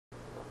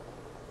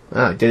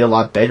I did a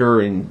lot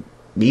better in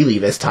Melee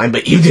this time,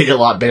 but you did a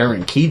lot better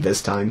in Ki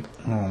this time.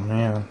 Oh,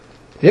 man.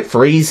 Did it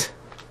freeze?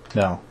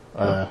 No.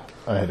 I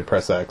had to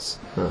press X.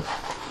 Huh.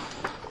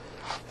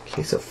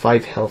 Okay, so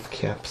 5 health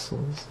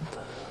capsules.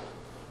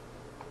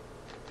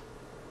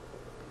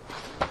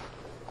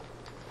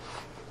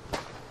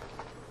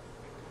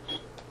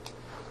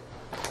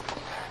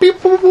 Beep,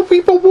 boop, boop,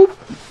 beep, boop, boop.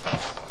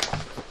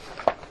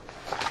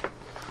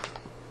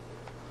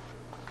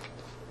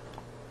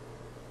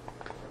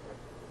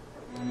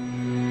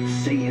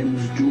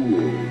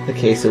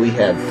 Okay, so we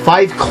have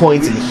 5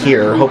 coins in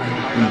here. Hope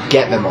we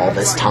get them all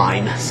this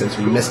time, since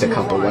we missed a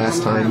couple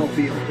last time.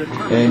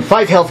 And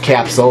 5 health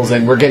capsules,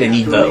 and we're gonna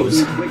need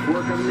those.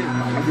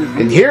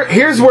 And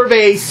here's where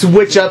they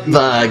switch up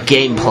the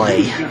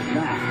gameplay.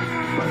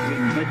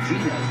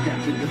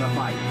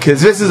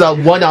 Because this is a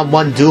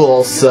one-on-one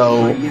duel,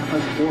 so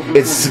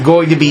it's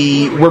going to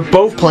be... We're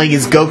both playing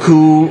as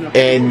Goku,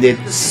 and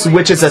it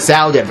switches us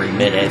out every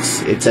minute.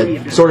 It's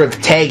a sort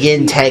of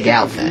tag-in,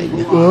 tag-out thing.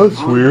 Oh,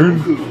 that's weird.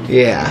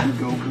 Yeah.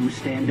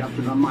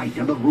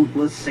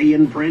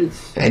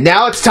 And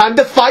now it's time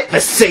to fight the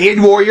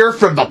Saiyan warrior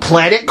from the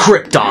planet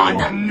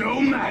Krypton.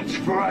 No match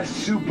for our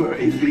super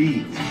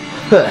elite.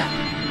 Huh.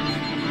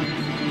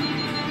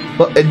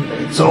 Well,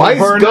 and so why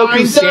is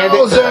Goku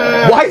standing?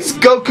 Why is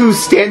Goku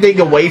standing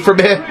away from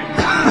him?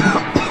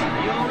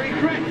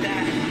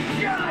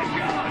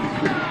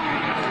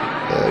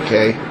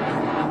 Okay.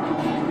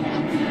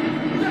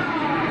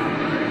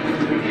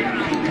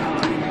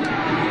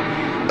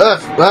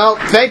 Well,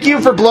 thank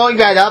you for blowing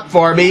that up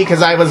for me,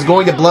 because I was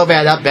going to blow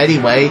that up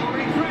anyway. Come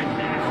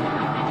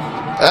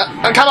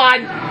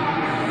on!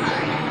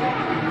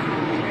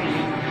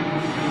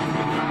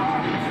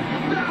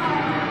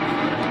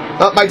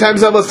 Oh, my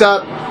time's almost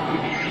up.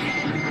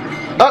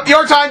 Oh,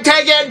 your time!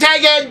 Tag in!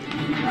 Tag in!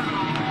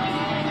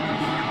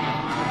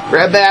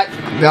 Grab that.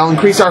 That'll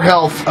increase our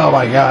health. Oh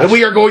my gosh. And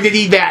we are going to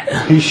need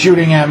that. He's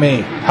shooting at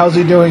me. How's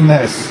he doing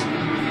this?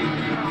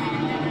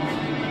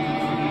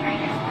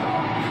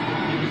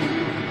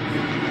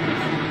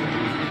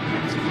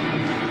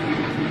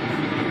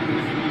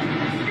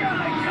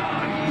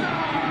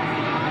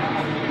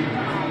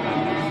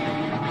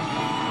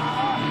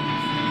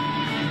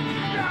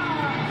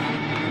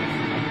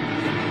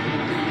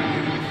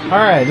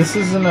 Alright, this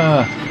isn't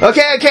a...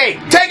 Okay, okay!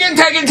 Tag in,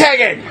 tag in,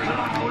 tag in!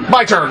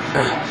 My turn!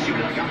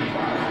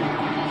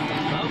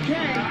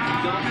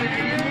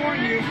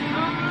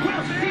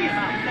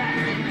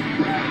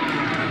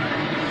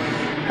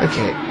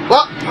 Okay,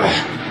 well...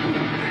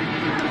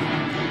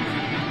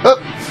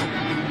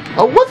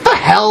 Oh, what the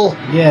hell?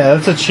 Yeah,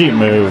 that's a cheap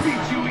move.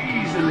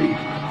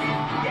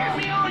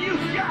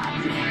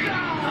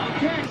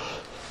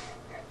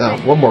 Oh,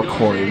 one more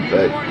coin,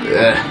 but...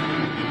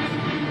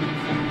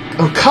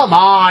 Oh, come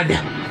on!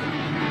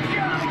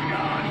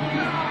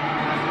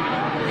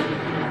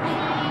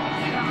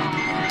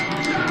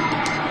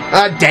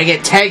 Dang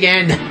it, tag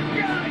in! I'll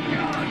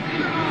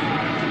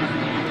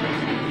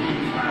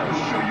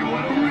show you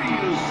what a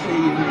real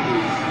Saiyan is.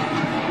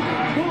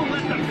 Won't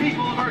let the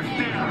people of Earth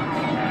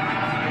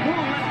down. Won't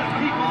let the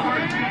people of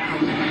Earth down.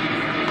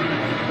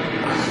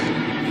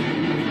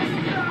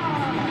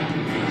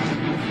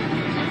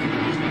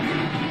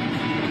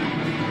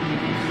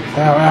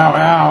 Ow, ow,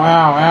 ow,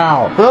 ow,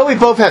 ow. Well, we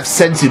both have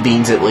sensu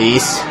beans at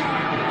least.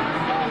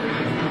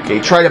 Okay,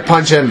 try to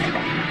punch him.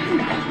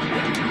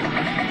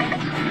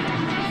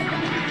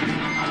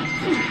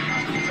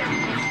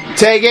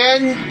 Tag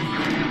in.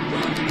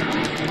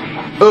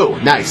 Oh,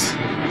 nice.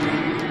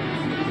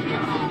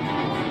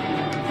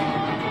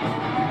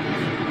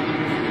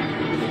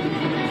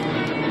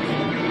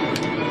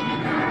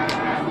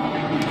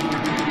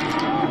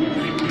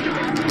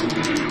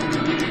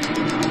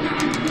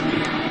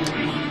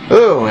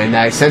 Oh, and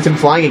I sent him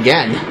flying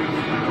again.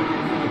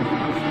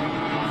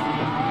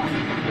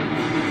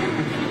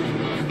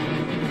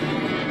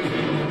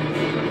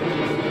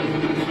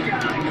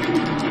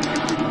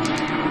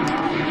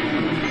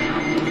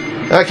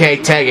 Okay,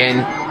 tag in.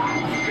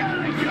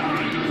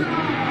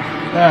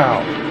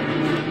 Ow.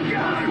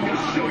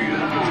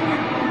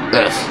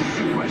 Ugh.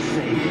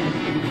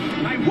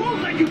 I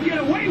won't let you get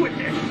away with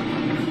this.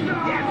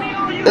 Get me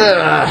all you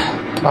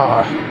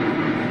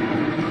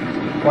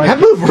That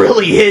move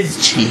really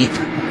is cheap.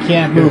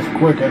 Can't move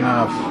quick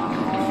enough.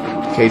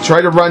 Okay,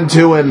 try to run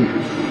to him.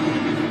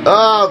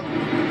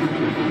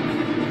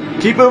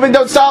 Keep moving,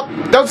 don't stop!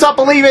 Don't stop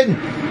believing!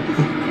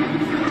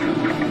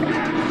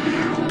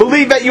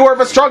 Believe that you are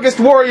the strongest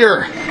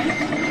warrior!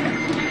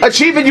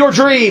 Achieving your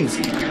dreams!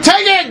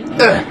 Take it!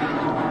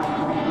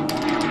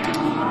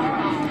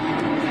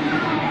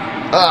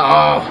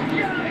 Oh.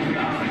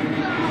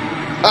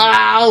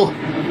 Ow!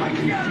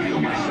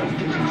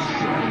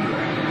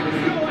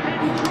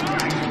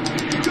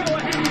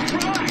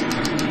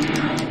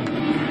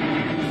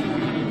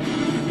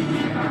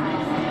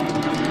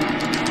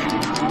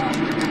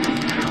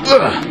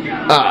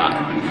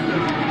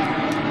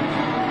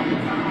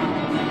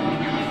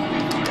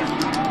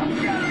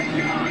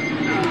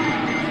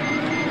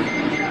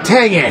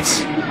 Dang it!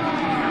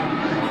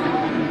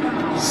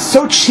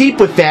 So cheap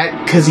with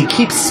that because he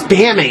keeps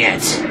spamming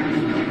it.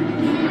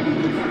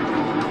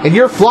 And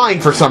you're flying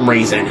for some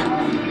reason.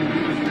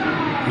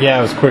 Yeah,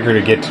 it was quicker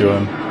to get to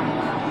him.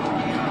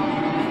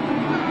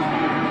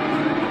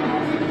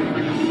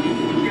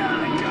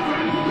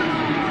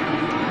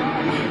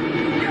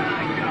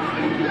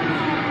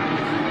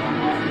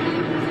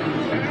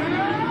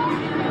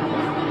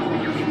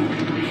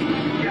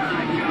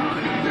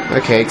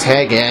 Okay,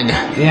 tag in.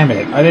 Damn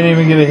it, I didn't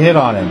even get a hit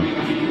on him.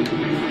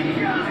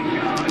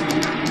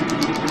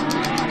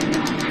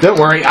 Don't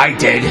worry, I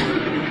did.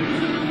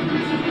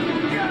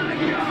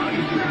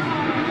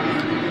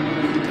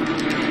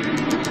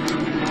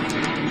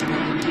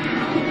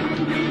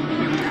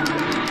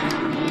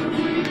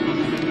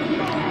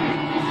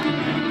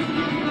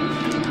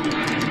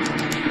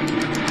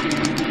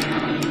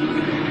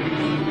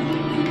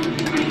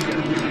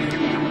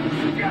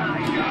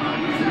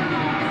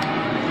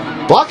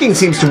 Blocking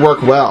seems to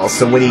work well,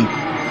 so when he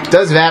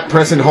does that,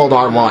 press and hold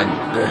R1.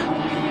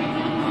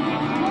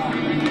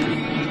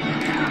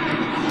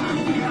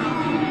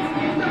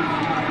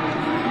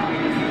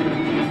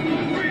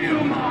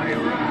 Feel my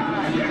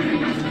wrath.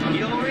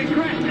 You'll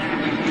regret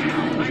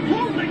that. I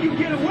won't let you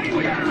get away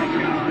with that.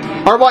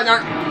 R1, I'll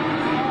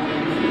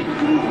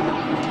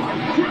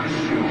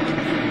crush you.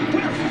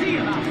 We'll see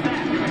about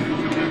that.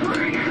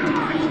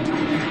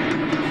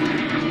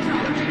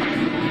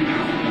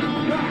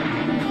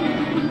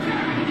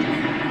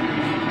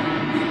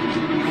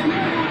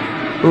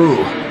 Ooh.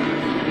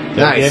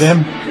 Did I Nice. get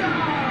him?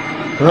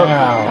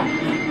 Wow.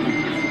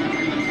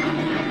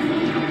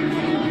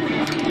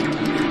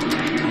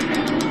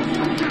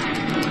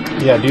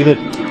 Yeah, do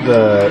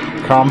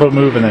the combo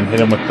move and then hit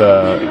him with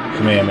the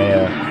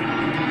Kamehameha.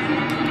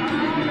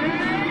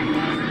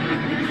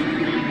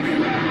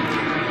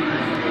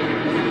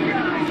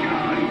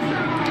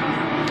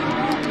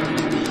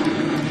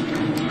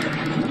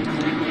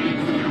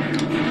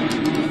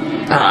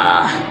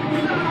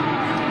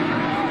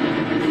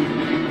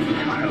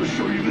 I'll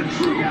show you the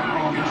true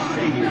power of the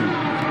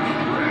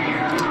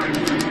Saiyan.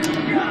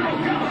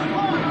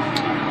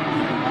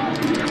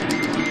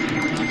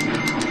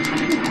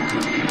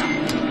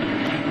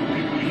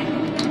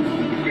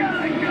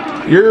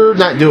 You're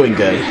not doing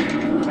good.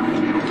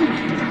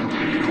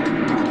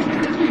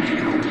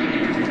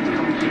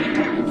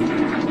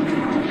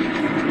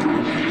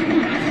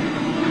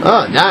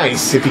 Oh,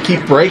 nice. If you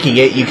keep breaking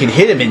it, you can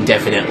hit him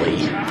indefinitely.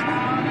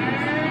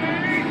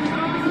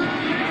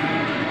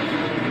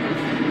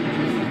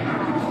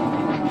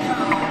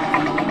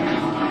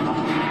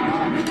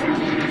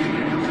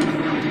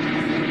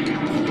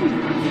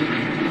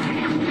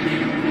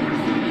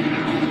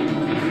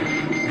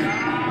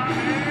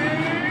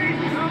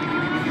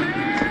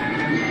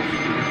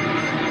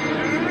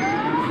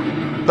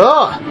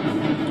 Oh!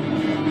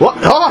 What?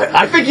 Oh,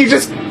 I think you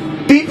just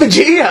beat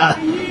Vegeta!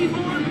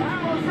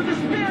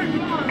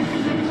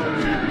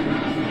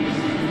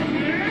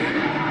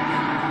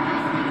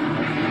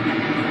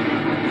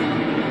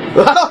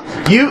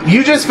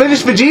 You just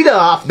finished Vegeta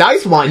off.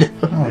 Nice one.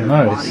 Oh,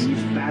 nice.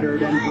 Bodies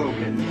battered and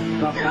broken.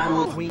 The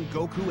battle between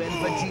Goku and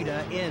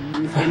Vegeta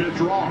ends in a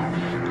draw.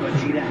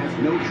 Vegeta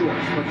has no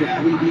choice but to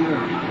flee the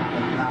Earth,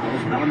 and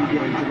vows one day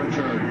to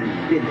return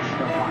and finish the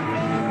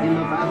fight. In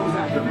the battle's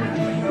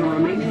aftermath, the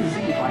remaining Z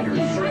fighters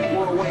search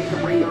for a way to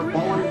bring their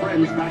fallen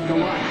friends back to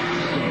life.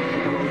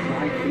 Piccolo's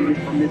life faded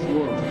from this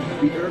world.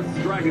 The Earth's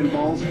Dragon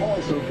Balls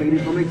also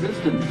faded from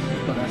existence.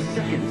 But a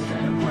second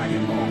set of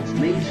Dragon Balls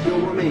may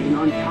still remain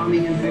on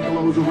Kami and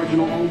Piccolo's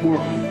original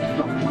homeworld,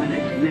 the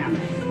planet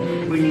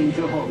Namek. Clinging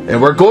to hope.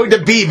 And we're going to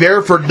be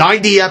there for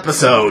 90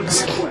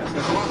 episodes.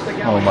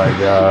 Oh my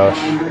gosh.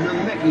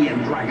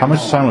 How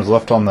much time was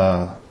left on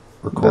the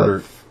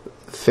recorder?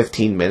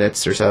 15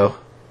 minutes or so.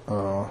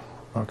 Oh,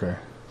 okay.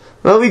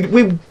 Well, we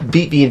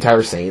beat the entire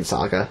Saiyan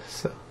Saga,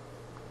 so...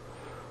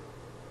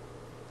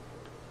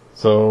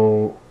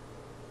 So...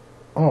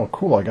 Oh,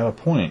 cool, I got a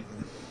point.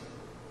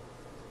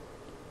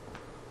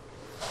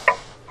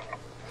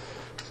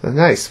 So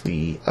nice,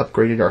 we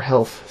upgraded our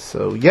health.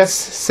 So yes,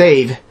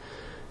 save.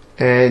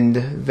 And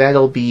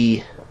that'll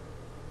be...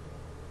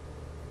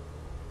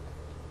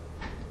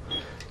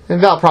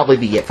 And that'll probably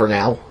be it for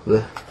now.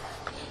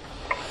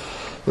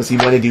 Unless you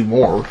want to do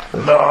more.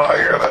 No, I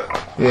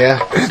gotta... Yeah.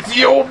 It's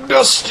the old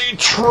dusty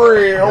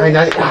trail.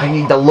 I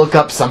need to look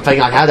up something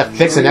on how to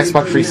fix an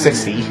Xbox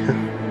 360.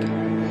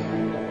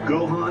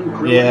 Gohan,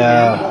 Krillin,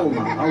 Yeah. and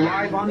Bulma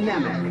arrive on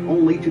Namek,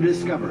 only to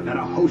discover that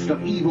a host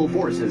of evil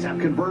forces have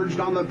converged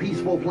on the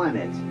peaceful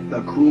planet.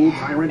 The cruel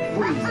tyrant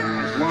Frieza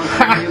has launched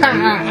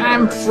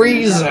I'm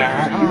Frieza.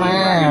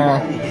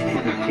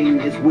 and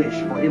obtained his wish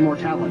for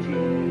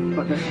immortality.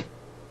 But the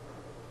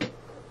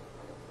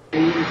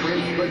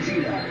Saiyan Prince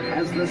Vegeta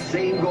has the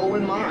same goal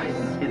in mind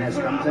and has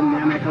come to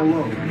Namek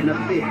alone in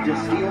a bid to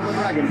steal the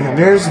Dragon Ball. And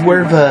there's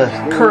where the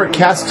current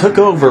cast took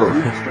over.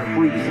 Mr.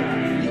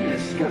 Frieza,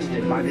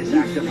 disgusted by this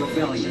act of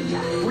rebellion,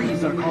 Frieza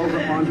Frieza calls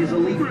upon his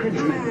elite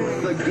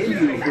henchmen, the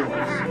Ginyu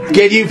Force,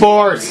 Get you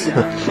force!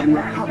 and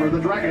recover the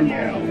Dragon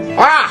Balls.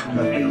 Ah! In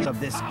the face of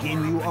this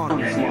Ginyu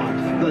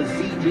onslaught, the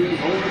Z-Team's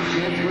only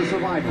chance for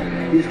survival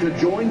is to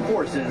join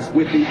forces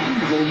with the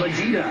evil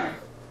Vegeta.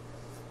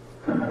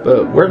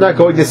 But we're not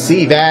going to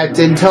see that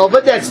until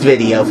the next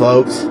video,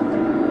 folks.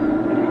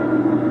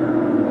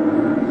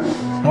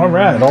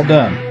 Alright, all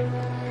done.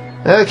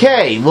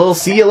 Okay, we'll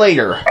see you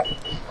later.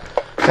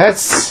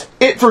 That's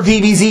it for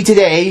DBZ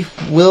today.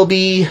 We'll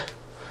be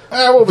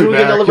We'll be doing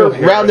back. another You'll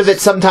hear round of us. it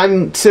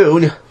sometime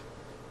soon.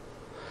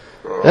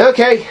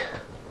 Okay.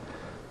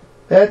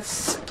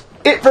 That's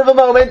it for the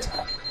moment.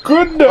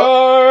 Good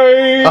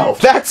night! Oh,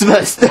 that's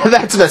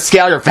the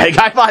scouter thing.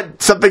 I thought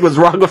something was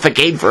wrong with the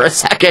game for a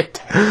second.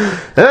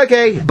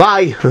 Okay,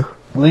 bye.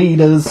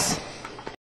 Leaders.